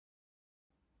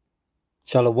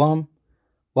Shalom.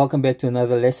 Welcome back to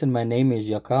another lesson. My name is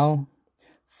Yakal.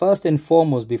 First and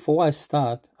foremost, before I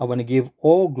start, I want to give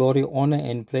all glory, honor,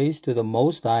 and praise to the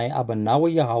Most High,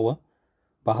 Abanawa Yahweh,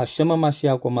 Bahashema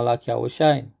Mashiach Malak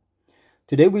Yahushai.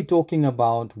 Today we're talking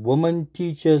about women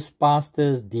teachers,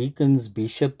 pastors, deacons,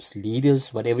 bishops,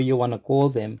 leaders, whatever you want to call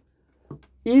them.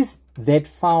 Is that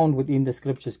found within the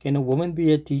scriptures? Can a woman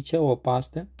be a teacher or a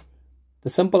pastor? The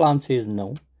simple answer is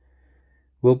no.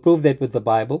 We'll prove that with the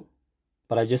Bible.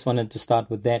 But I just wanted to start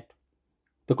with that.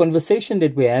 The conversation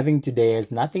that we're having today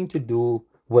has nothing to do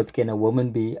with can a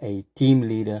woman be a team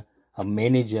leader, a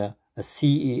manager, a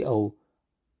CEO,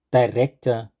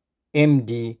 director,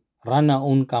 MD, run her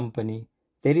own company.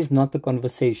 That is not the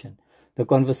conversation. The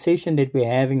conversation that we're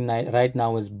having right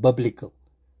now is biblical.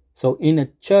 So in a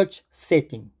church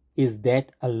setting, is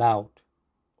that allowed?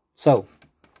 So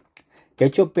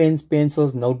get your pens,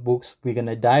 pencils, notebooks. We're going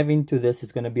to dive into this.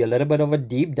 It's going to be a little bit of a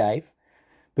deep dive,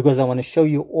 because I want to show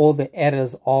you all the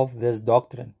errors of this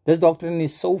doctrine. This doctrine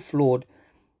is so flawed,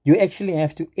 you actually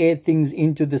have to add things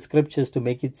into the scriptures to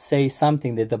make it say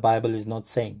something that the Bible is not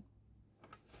saying.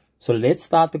 So let's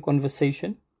start the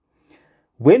conversation.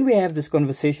 When we have this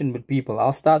conversation with people,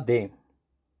 I'll start there.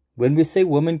 When we say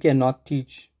women cannot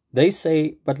teach, they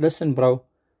say, but listen bro,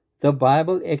 the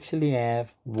Bible actually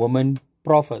have women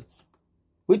prophets,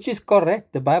 which is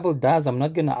correct. The Bible does. I'm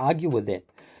not going to argue with that.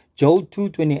 Joel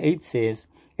 2:28 says,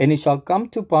 and it shall come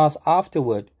to pass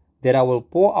afterward that I will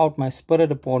pour out my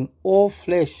spirit upon all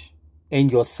flesh, and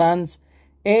your sons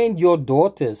and your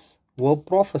daughters will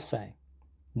prophesy.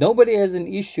 Nobody has an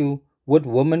issue with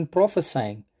women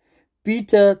prophesying.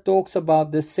 Peter talks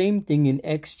about the same thing in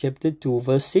Acts chapter 2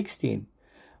 verse 16.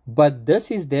 But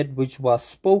this is that which was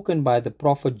spoken by the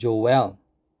prophet Joel.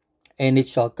 And it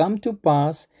shall come to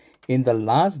pass in the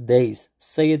last days,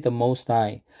 saith the Most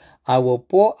High, I will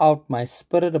pour out my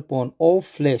spirit upon all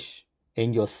flesh,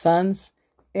 and your sons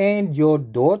and your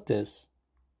daughters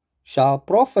shall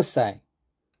prophesy.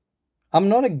 I'm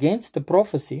not against the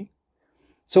prophecy.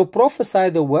 So prophesy,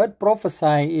 the word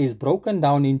prophesy is broken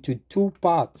down into two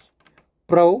parts,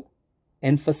 pro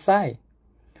and phasai.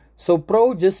 So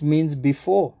pro just means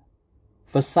before.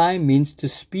 Phasai means to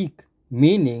speak,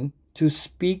 meaning to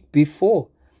speak before.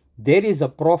 There is a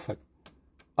prophet.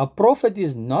 A prophet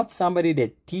is not somebody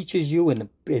that teaches you and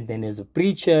then is a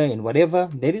preacher and whatever.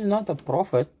 There is not a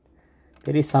prophet.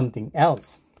 There is something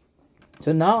else.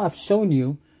 So now I've shown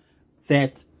you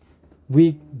that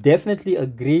we definitely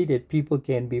agree that people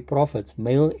can be prophets,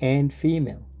 male and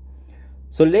female.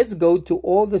 So let's go to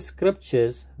all the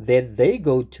scriptures that they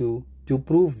go to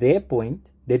prove their point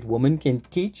that women can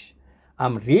teach.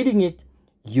 I'm reading it.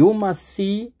 You must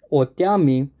see or tell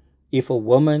me if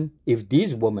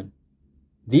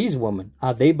these women,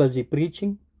 are they busy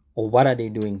preaching or what are they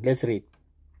doing? Let's read.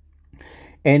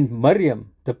 And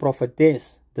Miriam, the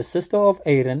prophetess, the sister of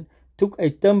Aaron, took a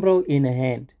timbrel in her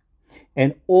hand.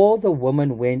 And all the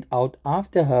women went out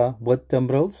after her with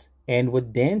timbrels and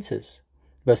with dances.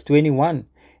 Verse 21.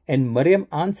 And Miriam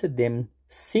answered them,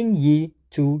 sing ye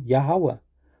to Yahweh,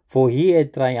 for he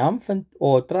had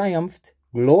triumphed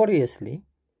gloriously.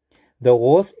 The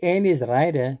horse and his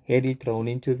rider had he thrown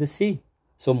into the sea.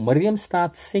 So Miriam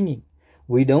starts singing.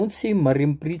 We don't see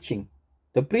Miriam preaching.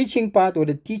 The preaching part or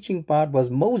the teaching part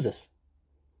was Moses.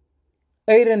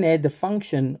 Aaron had the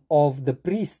function of the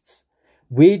priests.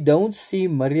 We don't see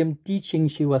Miriam teaching.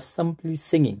 She was simply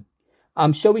singing.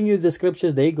 I'm showing you the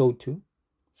scriptures they go to.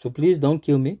 So please don't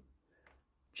kill me.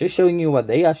 Just showing you what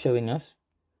they are showing us.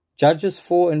 Judges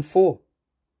 4:4.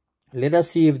 Let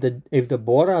us see if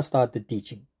Deborah started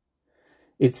teaching.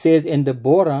 It says, and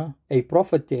Deborah, a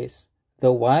prophetess,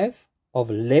 the wife of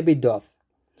Lebidoth,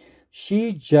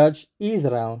 she judged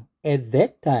Israel at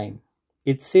that time.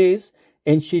 It says,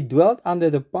 and she dwelt under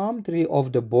the palm tree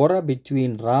of Deborah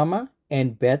between Ramah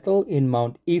and Bethel in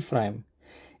Mount Ephraim.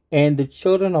 And the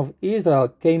children of Israel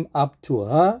came up to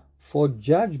her for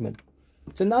judgment.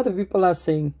 So now the people are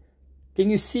saying, can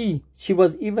you see, she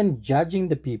was even judging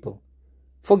the people,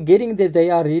 forgetting that they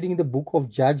are reading the book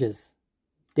of Judges.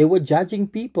 They were judging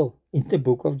people in the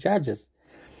book of Judges.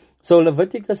 So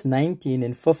Leviticus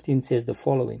 19:15 says the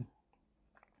following.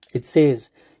 It says,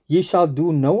 ye shall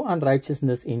do no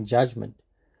unrighteousness in judgment.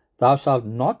 Thou shalt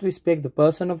not respect the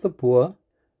person of the poor,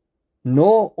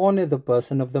 nor honor the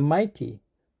person of the mighty,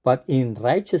 but in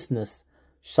righteousness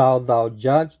shalt thou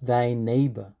judge thy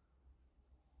neighbor.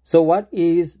 So what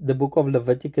is the book of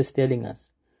Leviticus telling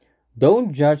us?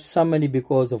 Don't judge somebody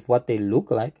because of what they look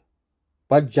like,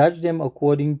 but judge them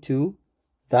according to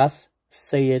thus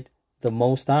saith the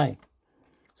Most High.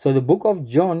 So the book of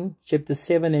John chapter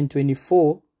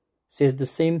 7:24 says the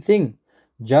same thing.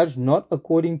 Judge not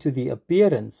according to the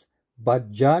appearance,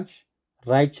 but judge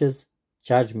righteous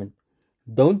judgment.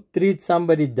 Don't treat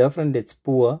somebody different that's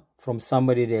poor from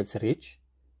somebody that's rich.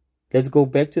 Let's go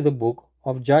back to the book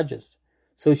of Judges.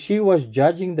 So she was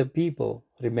judging the people,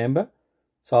 remember?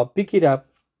 So I'll pick it up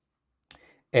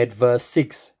at verse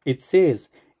 6. It says,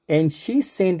 "And she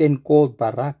sent and called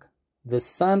Barak, the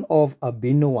son of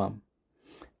Abinoam,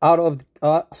 out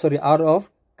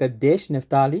of Kadesh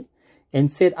Naphtali,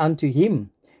 and said unto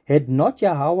him, had not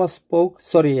Yahweh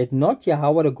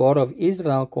the God of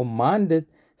Israel commanded,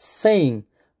 saying,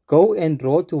 Go and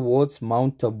draw towards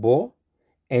Mount Tabor,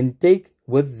 and take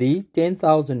with thee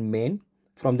 10,000 men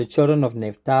from the children of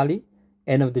Naphtali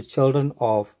and of the children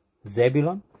of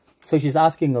Zebulun?" So she's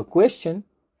asking a question.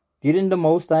 Didn't the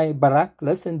Most High, Barak,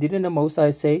 listen, didn't the Most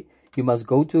High say you must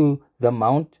go to the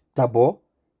Mount Tabor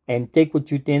and take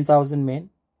with you 10,000 men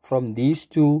from these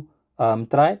two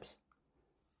tribes?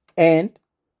 "And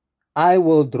I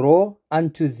will draw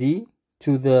unto thee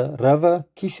to the river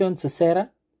Kishon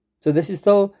Sisera." So this is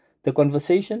still the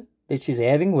conversation that she's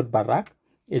having with Barak.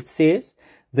 It says,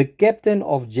 "The captain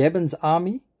of Jabin's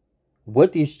army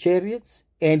with his chariots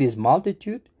and his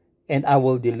multitude, and I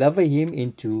will deliver him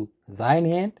into thine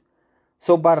hand."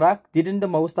 So Barak, didn't the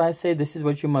Most High say, this is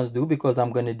what you must do because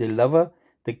I'm going to deliver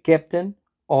the captain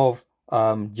of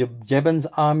Jabin's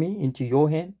army into your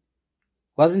hand?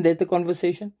 Wasn't that the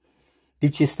conversation?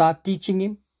 Did she start teaching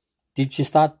him? Did she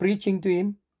start preaching to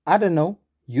him? I don't know.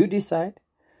 You decide.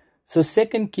 So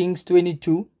 2 Kings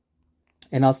 22,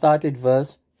 and I'll start at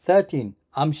verse 13.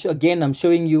 I'm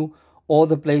showing you all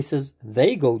the places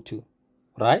they go to,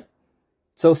 right?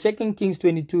 So 2 Kings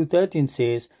 22:13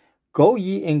 says, "Go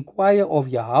ye inquire of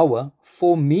Yahweh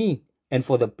for me and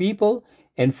for the people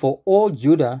and for all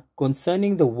Judah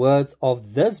concerning the words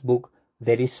of this book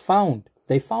that is found."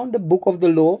 They found the book of the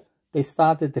law. They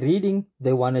started reading.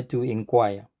 They wanted to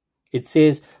inquire. It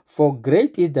says, "For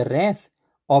great is the wrath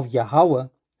of Yahweh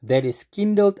that is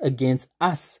kindled against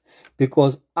us,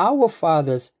 because our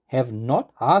fathers have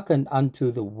not hearkened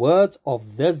unto the words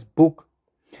of this book,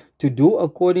 to do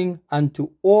according unto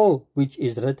all which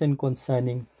is written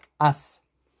concerning us."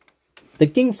 The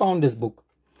king found this book.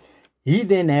 He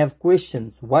then have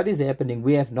questions. What is happening?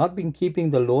 We have not been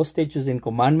keeping the law, statutes, and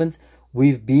commandments.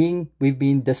 We've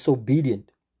been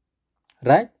disobedient.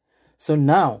 Right? So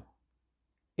now,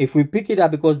 if we pick it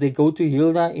up, because they go to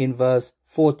Hilda in verse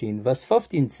 14. Verse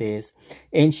 15 says,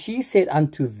 "And she said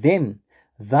unto them,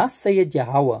 Thus saith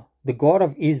Yahweh, the God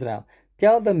of Israel,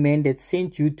 tell the man that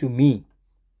sent you to me."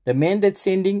 The man that's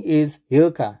sending is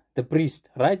Hilkiah, the priest,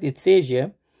 right? It says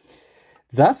here,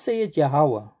 "Thus saith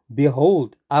Yahweh,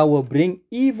 Behold, I will bring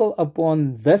evil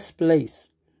upon this place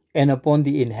and upon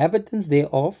the inhabitants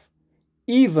thereof,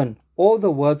 even all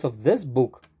the words of this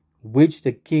book which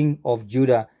the king of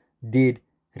Judah did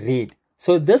read."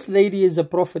 So this lady is a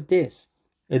prophetess.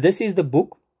 This is the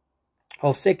book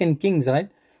of 2 Kings, right?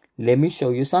 Let me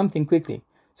show you something quickly.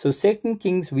 So 2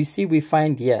 Kings, we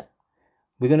find here.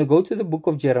 We're going to go to the book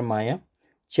of Jeremiah,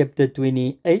 chapter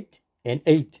 28 and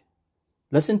 8.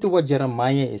 Listen to what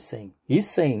Jeremiah is saying. He's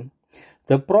saying,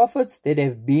 "The prophets that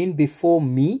have been before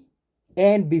me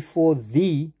and before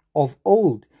thee of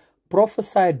old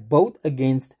prophesied both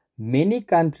against many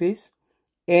countries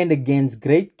and against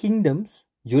great kingdoms."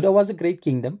 Judah was a great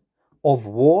kingdom, "of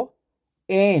war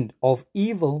and of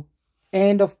evil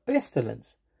and of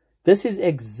pestilence." This is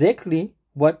exactly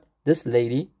what this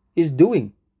lady is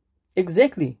doing.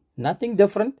 Exactly. Nothing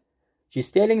different.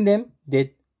 She's telling them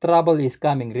that trouble is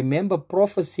coming. Remember,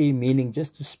 prophecy meaning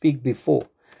just to speak before.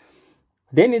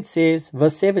 Then it says,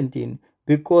 verse 17,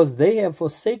 "Because they have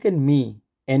forsaken me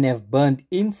and have burnt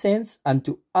incense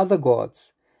unto other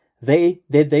gods, that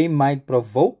they might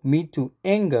provoke me to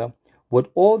anger with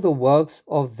all the works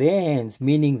of their hands,"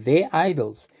 meaning their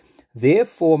idols.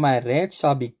 "Therefore my wrath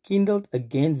shall be kindled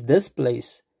against this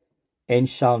place and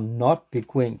shall not be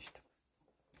quenched."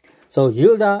 So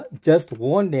Hilda just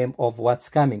warned them of what's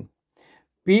coming.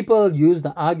 People use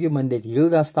the argument that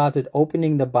Hilda started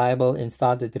opening the Bible and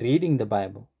started reading the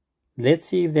Bible. Let's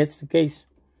see if that's the case.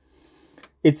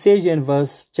 It says in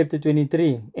verse chapter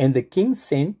 23, "And the king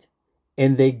sent,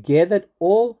 and they gathered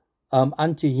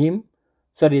unto him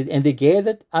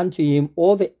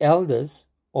all the elders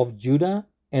of Judah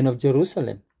and of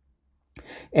Jerusalem.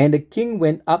 And the king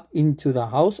went up into the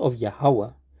house of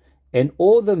Yahweh, and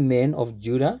all the men of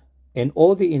Judah and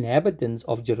all the inhabitants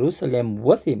of Jerusalem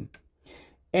with him,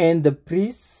 and the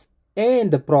priests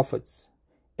and the prophets,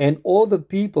 and all the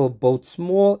people, both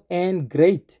small and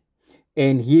great.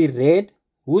 And he read,"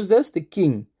 who's this? The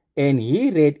king. "And he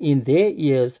read in their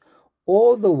ears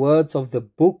all the words of the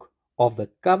book of the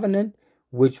covenant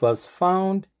which was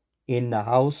found in the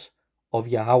house of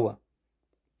Yahweh.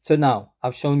 So now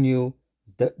I've shown you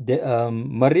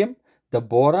Miriam,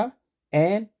 Deborah,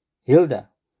 and Hilda.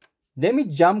 Let me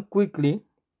jump quickly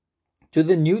to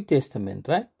the New Testament,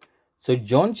 right? So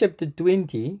John chapter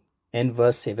 20 and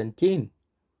verse 17.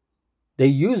 They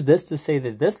use this to say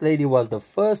that this lady was the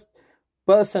first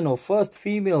person or first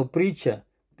female preacher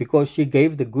because she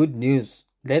gave the good news.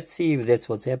 Let's see if that's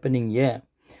what's happening here.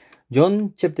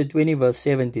 John chapter 20 verse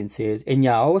 17 says, And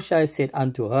Yahushua said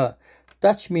unto her,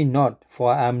 Touch me not,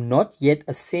 for I am not yet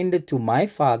ascended to my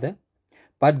Father,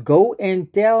 but go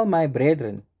and tell my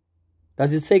brethren.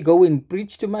 Does it say go and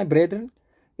preach to my brethren?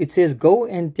 It says, Go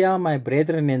and tell my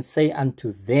brethren and say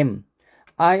unto them,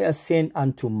 I ascend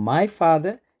unto my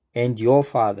Father and your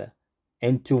Father,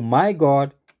 and to my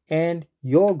God and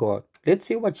your God. Let's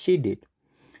see what she did.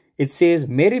 It says,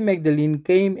 Mary Magdalene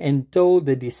came and told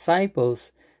the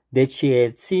disciples that she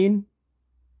had seen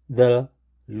the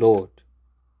Lord.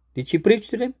 Did she preach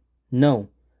to them? No.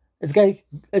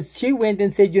 She went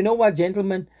and said, You know what,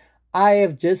 gentlemen? I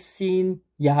have just seen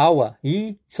Yahweh.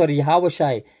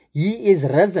 Yahushua. He is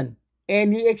risen.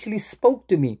 And he actually spoke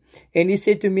to me. And he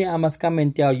said to me, I must come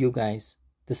and tell you guys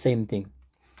the same thing.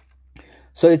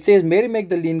 So it says, Mary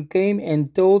Magdalene came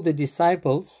and told the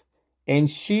disciples, and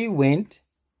she went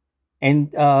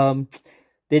and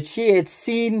that she had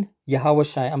seen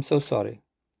Yahushua. I'm so sorry.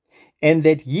 And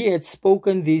that he had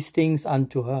spoken these things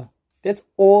unto her. That's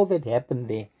all that happened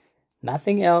there.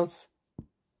 Nothing else.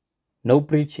 No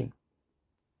preaching.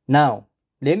 Now,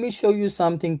 let me show you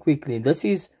something quickly. This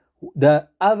is the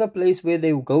other place where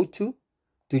they go to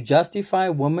justify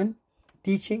women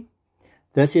teaching.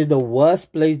 This is the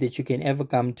worst place that you can ever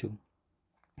come to.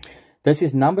 This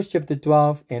is Numbers chapter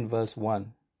 12 and verse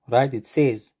 1. Right? It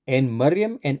says, And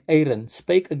Miriam and Aaron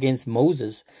spake against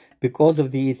Moses because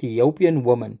of the Ethiopian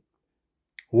woman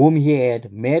whom he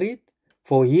had married,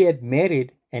 for he had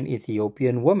married an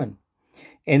Ethiopian woman.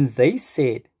 And they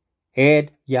said,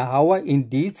 Had Yahweh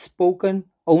indeed spoken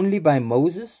only by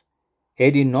Moses?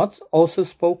 Had he not also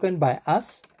spoken by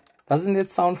us? Doesn't that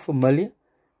sound familiar?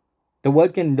 The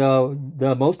word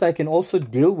the Most High can also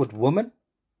deal with women.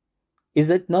 Is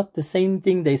that not the same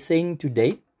thing they're saying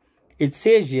today? It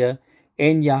says here,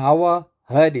 and Yahweh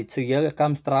heard it. So here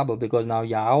comes trouble because now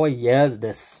Yahweh hears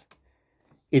this.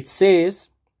 It says,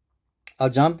 I'll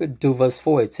jump into verse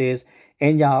 4. It says,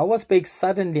 And Yahweh spake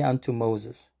suddenly unto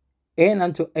Moses, and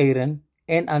unto Aaron,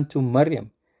 and unto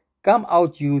Miriam. Come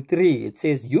out, you three. It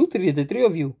says, you three, the three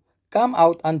of you, come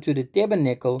out unto the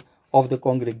tabernacle of the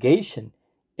congregation.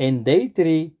 And they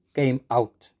three came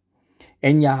out.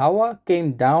 And Yahweh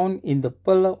came down in the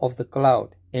pillar of the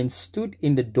cloud, and stood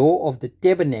in the door of the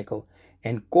tabernacle,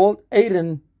 and called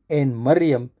Aaron and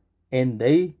Miriam, and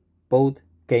they both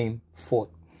came forth.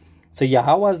 So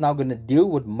Yahweh is now going to deal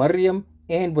with Miriam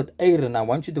and with Aaron. I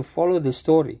want you to follow the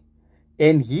story.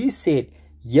 And he said,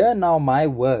 Hear now my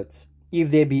words.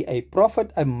 If there be a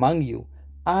prophet among you,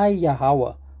 I,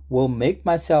 Yahweh, will make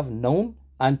myself known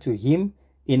unto him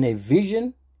in a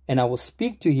vision, and I will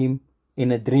speak to him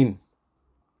in a dream.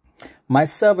 My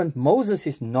servant Moses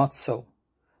is not so,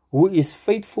 who is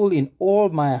faithful in all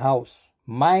my house,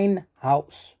 mine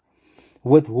house,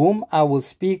 with whom I will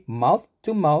speak mouth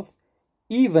to mouth,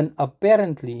 even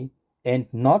apparently, and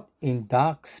not in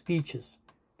dark speeches.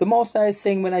 The Most High is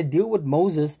saying, when I deal with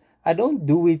Moses, I don't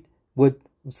do it with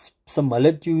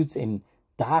similitudes and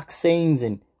dark sayings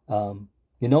and,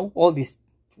 all these,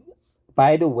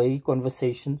 by the way,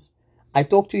 conversations. I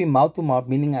talk to him mouth to mouth,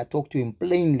 meaning I talk to him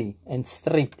plainly and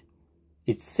straight.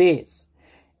 It says,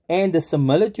 and the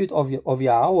similitude of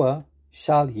Yahweh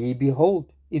shall ye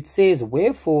behold. It says,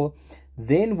 Wherefore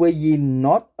then were ye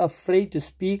not afraid to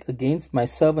speak against my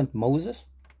servant Moses?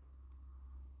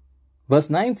 Verse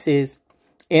 9 says,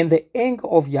 And the anger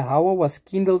of Yahweh was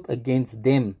kindled against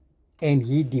them, and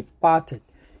he departed.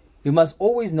 You must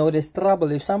always know there's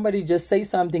trouble. If somebody just says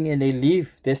something and they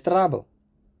leave, there's trouble.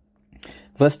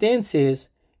 Verse 10 says,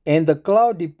 And the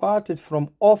cloud departed from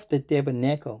off the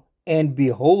tabernacle, and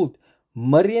behold,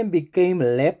 Miriam became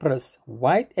leprous,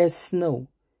 white as snow.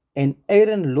 And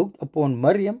Aaron looked upon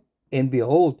Miriam, and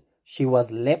behold, she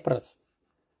was leprous.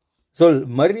 So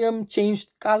Miriam changed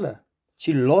color.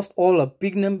 She lost all her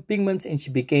pigments and she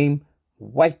became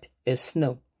white as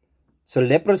snow. So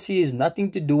leprosy is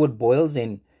nothing to do with boils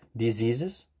and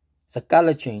diseases. It's a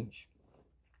color change.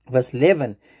 Verse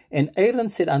 11, And Aaron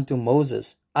said unto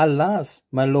Moses, Alas,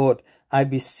 my Lord, I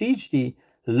beseech thee,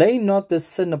 lay not this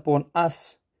sin upon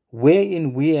us,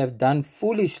 wherein we have done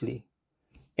foolishly,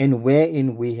 and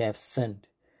wherein we have sinned.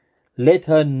 Let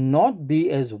her not be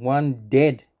as one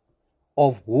dead,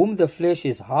 of whom the flesh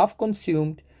is half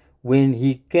consumed when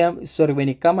he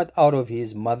cometh out of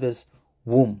his mother's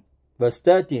womb. Verse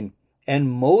 13.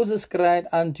 And Moses cried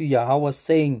unto Yahweh,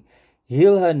 saying,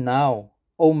 Heal her now,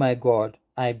 O my God,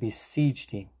 I beseech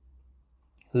thee.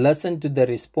 Listen to the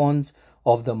response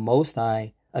of the Most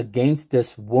High against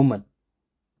this woman.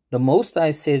 The Most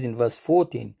High says in verse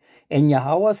 14, And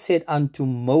Yahweh said unto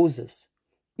Moses,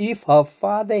 If her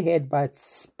father had but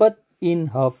spit in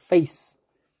her face.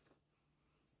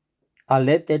 I'll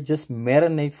let that just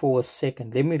marinate for a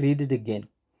second. Let me read it again.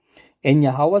 And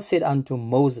Yahweh said unto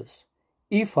Moses,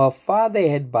 If her father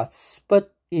had but spit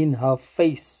in her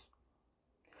face,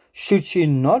 should she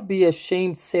not be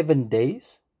ashamed 7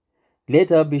 days? Let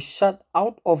her be shut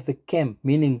out of the camp,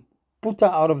 meaning put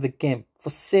her out of the camp for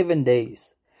 7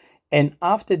 days. And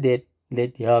after that,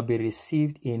 let her be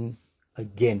received in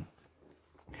again.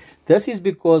 This is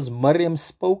because Miriam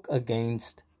spoke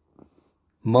against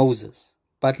Moses.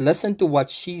 But listen to what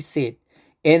she said.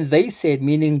 And they said,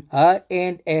 meaning her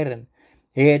and Aaron,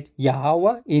 had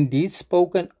Yahweh indeed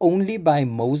spoken only by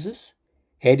Moses?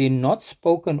 Had he not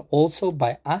spoken also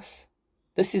by us?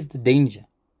 This is the danger.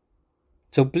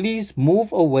 So please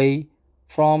move away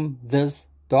from this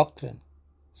doctrine.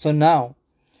 So now,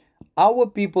 our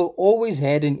people always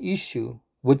had an issue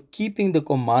with keeping the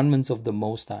commandments of the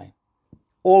Most High.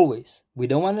 Always. We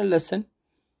don't want to listen.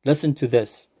 Listen to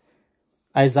this.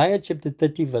 Isaiah chapter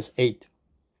 30 verse 8.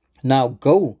 Now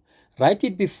go, write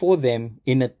it before them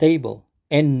in a table,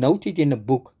 and note it in a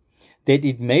book, that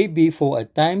it may be for a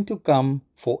time to come,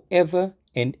 forever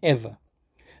and ever.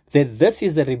 That this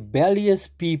is a rebellious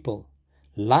people,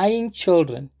 lying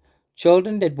children,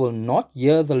 children that will not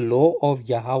hear the law of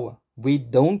Yahweh. We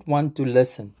don't want to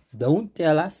listen. Don't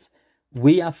tell us.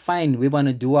 We are fine. We want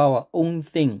to do our own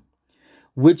thing.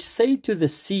 Which say to the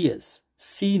seers,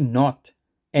 see not,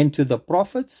 and to the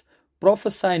prophets,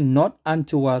 prophesy not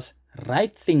unto us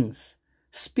right things.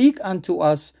 Speak unto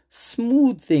us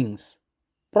smooth things.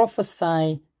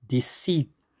 Prophesy deceit.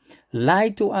 Lie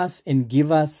to us and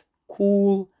give us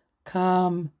cool,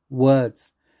 calm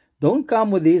words. Don't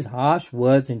come with these harsh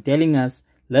words and telling us,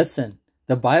 listen,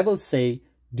 the Bible say,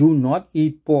 do not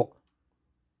eat pork.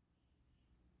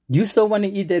 You still want to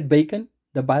eat that bacon?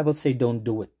 The Bible say don't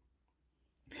do it.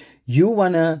 You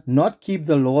want to not keep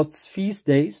the Lord's feast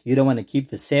days. You don't want to keep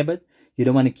the Sabbath. You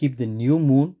don't want to keep the new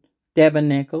moon,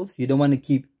 tabernacles. You don't want to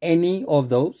keep any of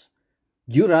those.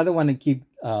 You rather want to keep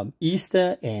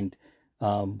Easter and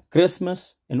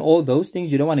Christmas and all those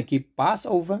things. You don't want to keep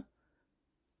Passover.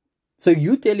 So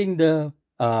you telling the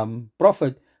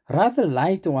prophet, rather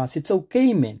lie to us. It's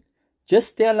okay, man.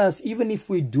 Just tell us, even if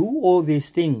we do all these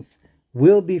things,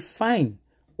 we'll be fine.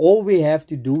 All we have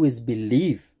to do is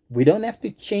believe. We don't have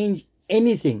to change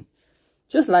anything.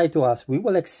 Just lie to us. We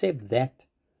will accept that.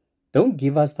 Don't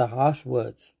give us the harsh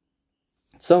words.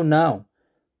 So now,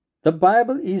 the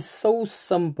Bible is so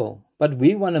simple, but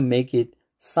we want to make it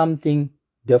something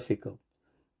difficult.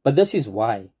 But this is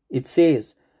why. It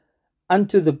says,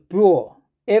 unto the pure,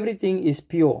 everything is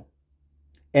pure.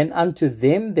 And unto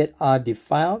them that are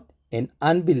defiled and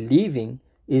unbelieving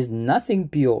is nothing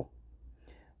pure.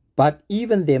 But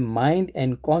even their mind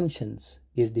and conscience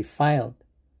is defiled.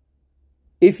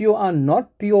 If you are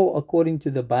not pure according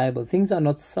to the Bible, things are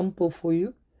not simple for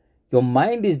you. Your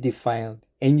mind is defiled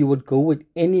and you would go with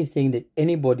anything that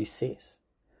anybody says.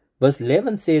 Verse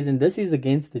 11 says, and this is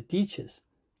against the teachers.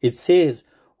 It says,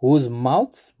 whose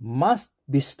mouths must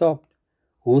be stopped,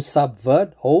 who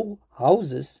subvert whole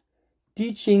houses,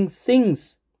 teaching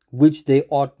things which they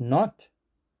ought not,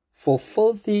 for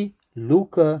filthy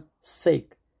lucre's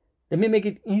sake. Let me make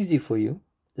it easy for you.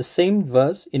 The same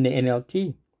verse in the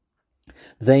NLT.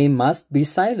 They must be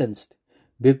silenced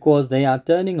because they are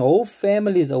turning whole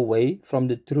families away from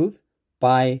the truth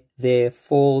by their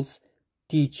false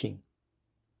teaching.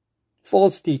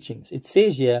 False teachings. It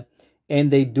says here,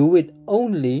 and they do it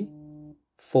only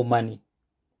for money.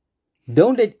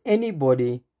 Don't let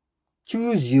anybody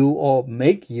choose you or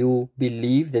make you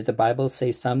believe that the Bible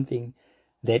says something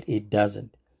that it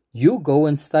doesn't. You go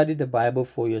and study the Bible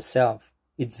for yourself.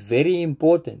 It's very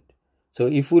important. So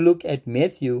if we look at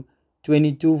Matthew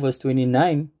 22 verse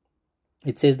 29,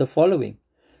 it says the following.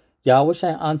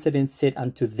 Yahushua answered and said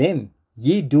unto them,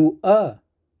 ye do err,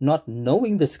 not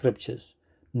knowing the scriptures,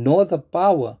 nor the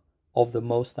power of the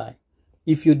Most High.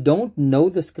 If you don't know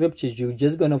the scriptures, you're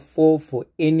just going to fall for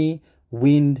any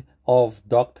wind of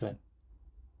doctrine.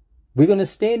 We're going to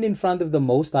stand in front of the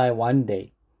Most High one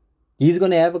day. He's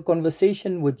going to have a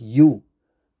conversation with you.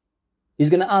 He's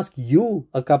going to ask you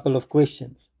a couple of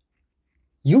questions.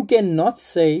 You cannot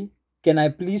say, can I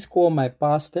please call my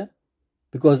pastor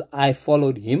because I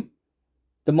followed him?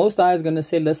 The Most High is going to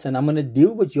say, listen, I'm going to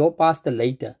deal with your pastor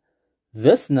later.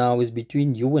 This now is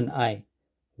between you and I.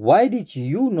 Why did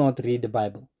you not read the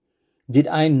Bible? Did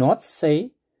I not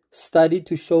say, study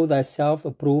to show thyself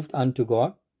approved unto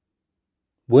God?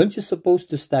 Weren't you supposed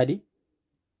to study?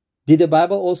 Did the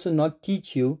Bible also not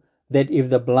teach you that if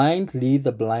the blind lead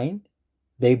the blind,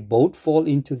 they both fall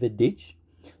into the ditch?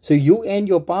 So you and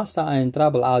your pastor are in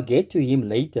trouble. I'll get to him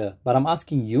later, but I'm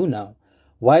asking you now.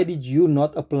 Why did you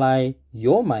not apply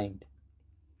your mind?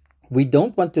 We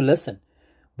don't want to listen.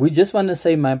 We just want to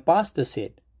say, my pastor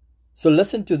said. So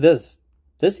listen to this.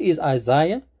 This is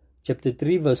Isaiah chapter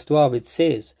 3 verse 12. It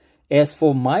says, as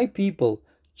for my people,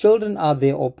 children are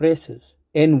their oppressors,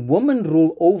 and women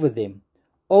rule over them.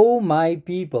 O my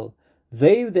people,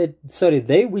 they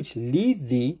which lead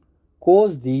thee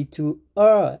cause thee to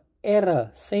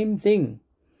error, same thing,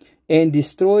 and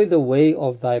destroy the way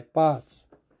of thy paths.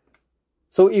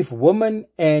 So if women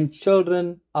and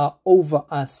children are over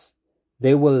us,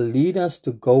 they will lead us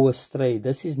to go astray.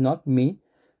 This is not me.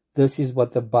 This is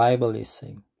what the Bible is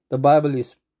saying. The Bible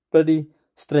is pretty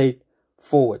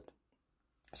straightforward.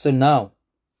 So now,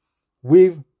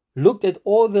 we've looked at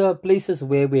all the places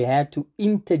where we had to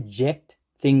interject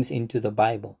things into the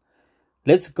Bible.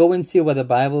 Let's go and see what the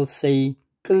Bible say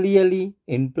clearly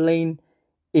in plain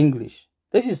English.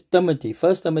 This is Timothy,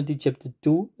 1 Timothy chapter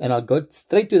 2, and I'll go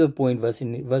straight to the point, verse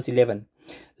 11.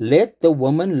 Let the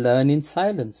woman learn in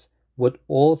silence with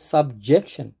all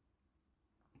subjection.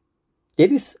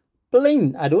 That is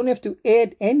plain. I don't have to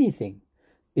add anything.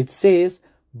 It says,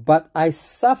 but I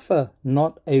suffer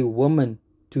not a woman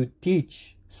to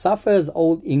teach. Suffer is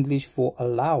Old English for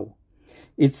allow.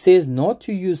 It says not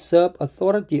to usurp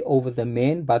authority over the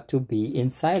man, but to be in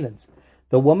silence.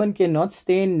 The woman cannot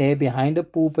stand there behind the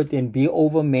pulpit and be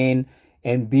over man,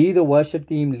 and be the worship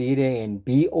team leader and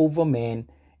be over man,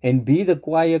 and be the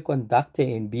choir conductor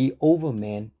and be over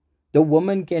man. The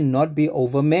woman cannot be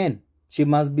over man. She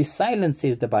must be silent,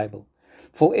 says the Bible.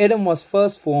 For Adam was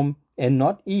first formed and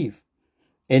not Eve.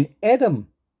 And Adam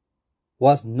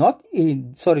was not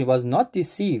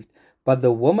deceived, but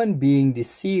the woman being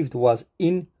deceived was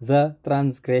in the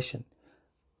transgression.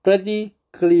 Pretty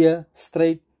clear,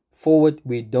 straightforward.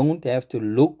 We don't have to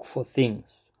look for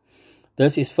things.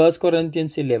 This is 1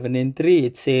 Corinthians 11:3.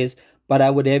 It says, but I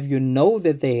would have you know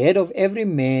that the head of every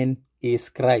man is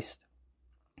Christ.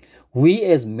 We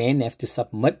as men have to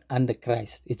submit under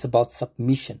Christ. It's about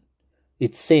submission.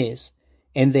 It says,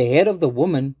 and the head of the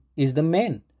woman is the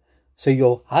man. So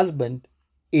your husband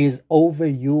is over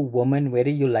you, woman, whether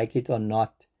you like it or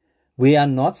not. We are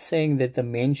not saying that the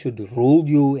man should rule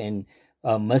you and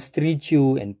mistreat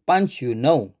you and punch you.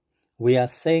 No. We are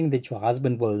saying that your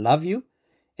husband will love you,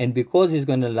 and because he's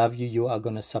going to love you, you are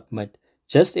going to submit,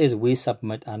 just as we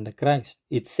submit under Christ.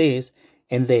 It says,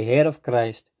 and the head of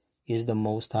Christ is the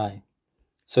Most High.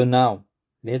 So now,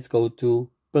 let's go to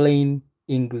plain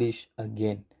English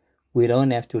again. We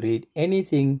don't have to read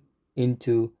anything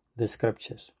into the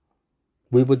scriptures.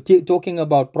 We were talking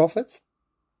about prophets.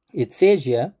 It says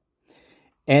here,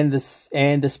 and the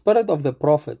spirit of the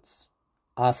prophets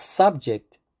are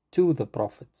subject to the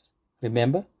prophets.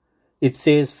 Remember? It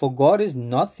says, for God is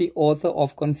not the author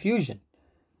of confusion,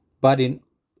 but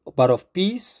of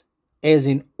peace, as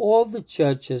in all the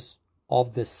churches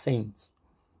of the saints.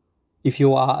 If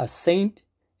you are a saint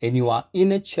and you are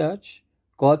in a church,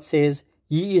 God says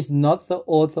he is not the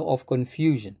author of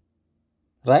confusion,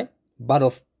 right? But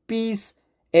of peace,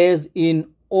 as in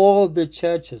all the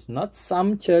churches, not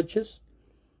some churches,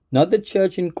 not the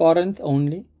church in Corinth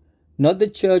only, not the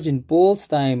church in Paul's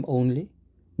time only,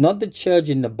 not the church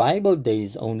in the Bible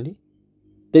days only,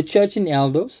 the church in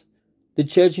Eldos, the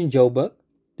church in Joburg,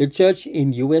 the church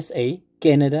in USA,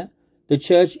 Canada, the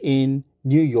church in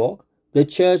New York, the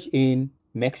church in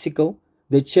Mexico,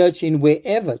 the church in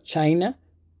wherever, China,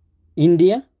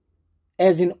 India,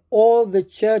 as in all the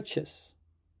churches.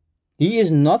 He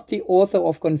is not the author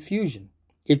of confusion.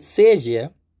 It says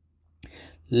here,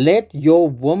 let your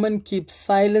woman keep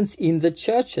silence in the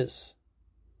churches,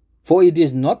 for it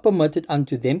is not permitted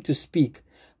unto them to speak,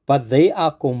 but they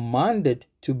are commanded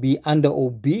to be under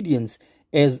obedience,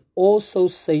 as also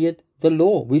saith the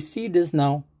law. We see this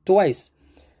now twice.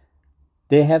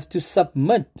 They have to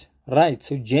submit, right?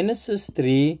 So Genesis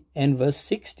 3 and verse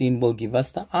 16 will give us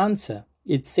the answer.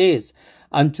 It says,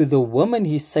 unto the woman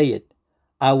he saith,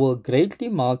 I will greatly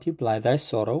multiply thy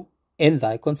sorrow and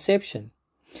thy conception.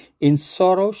 In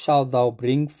sorrow shalt thou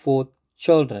bring forth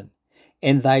children,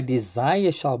 and thy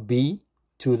desire shall be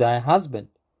to thy husband,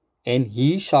 and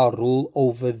he shall rule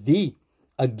over thee.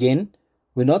 Again,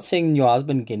 we're not saying your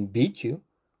husband can beat you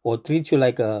or treat you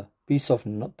like a piece of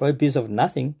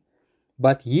nothing,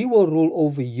 but he will rule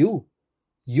over you.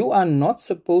 You are not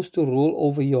supposed to rule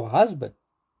over your husband.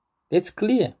 It's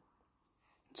clear.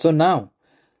 So now,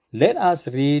 let us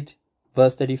read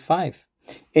verse 35.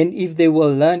 And if they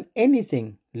will learn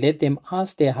anything, let them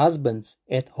ask their husbands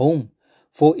at home,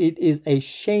 for it is a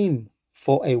shame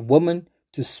for a woman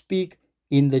to speak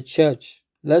in the church.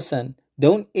 Listen,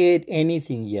 don't add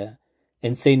anything here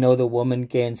and say, no, the woman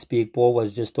can't speak. Paul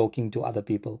was just talking to other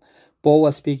people. Paul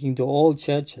was speaking to all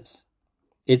churches.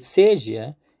 It says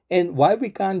here, and why we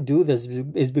can't do this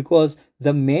is because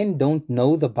the men don't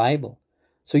know the Bible.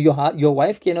 So your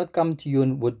wife cannot come to you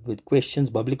with questions,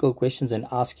 biblical questions, and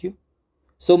ask you.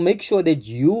 So make sure that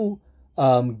you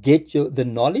get the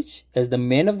knowledge as the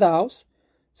man of the house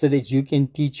so that you can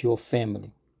teach your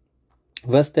family.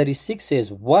 Verse 36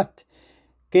 says, what?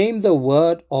 Came the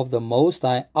word of the Most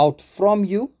High out from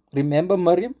you? Remember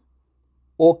Miriam?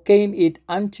 Or came it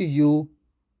unto you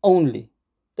only?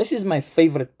 This is my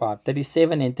favorite part.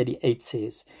 37 and 38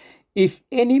 says, if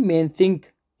any man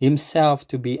think himself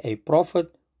to be a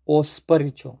prophet or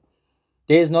spiritual.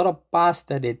 There is not a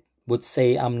pastor that would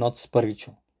say, I'm not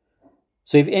spiritual.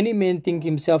 So if any man think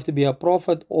himself to be a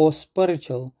prophet or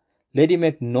spiritual, let him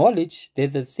acknowledge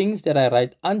that the things that I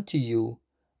write unto you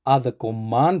are the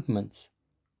commandments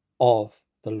of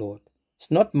the Lord.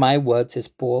 It's not my words, says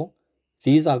Paul.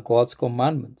 These are God's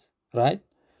commandments, right?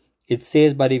 It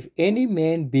says, but if any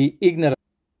man be ignorant,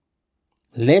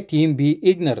 let him be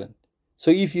ignorant. So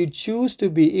if you choose to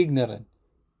be ignorant,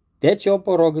 that's your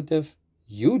prerogative.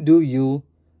 You do you.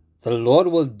 The Lord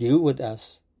will deal with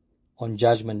us on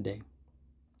Judgment Day.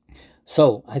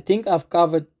 So I think I've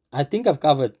covered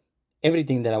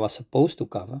everything that I was supposed to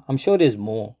cover. I'm sure there's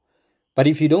more. But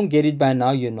if you don't get it by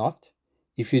now, you're not.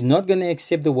 If you're not going to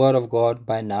accept the word of God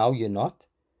by now, you're not.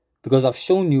 Because I've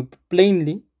shown you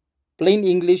plainly, plain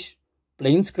English,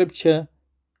 plain scripture,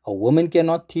 a woman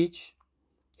cannot teach.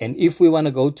 And if we want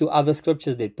to go to other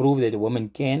scriptures that prove that a woman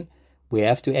can, we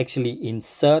have to actually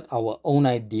insert our own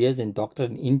ideas and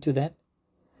doctrine into that.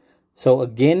 So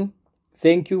again,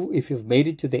 thank you if you've made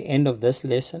it to the end of this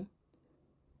lesson.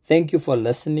 Thank you for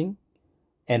listening.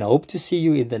 And I hope to see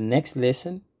you in the next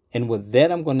lesson. And with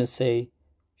that, I'm going to say,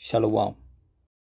 Shalom.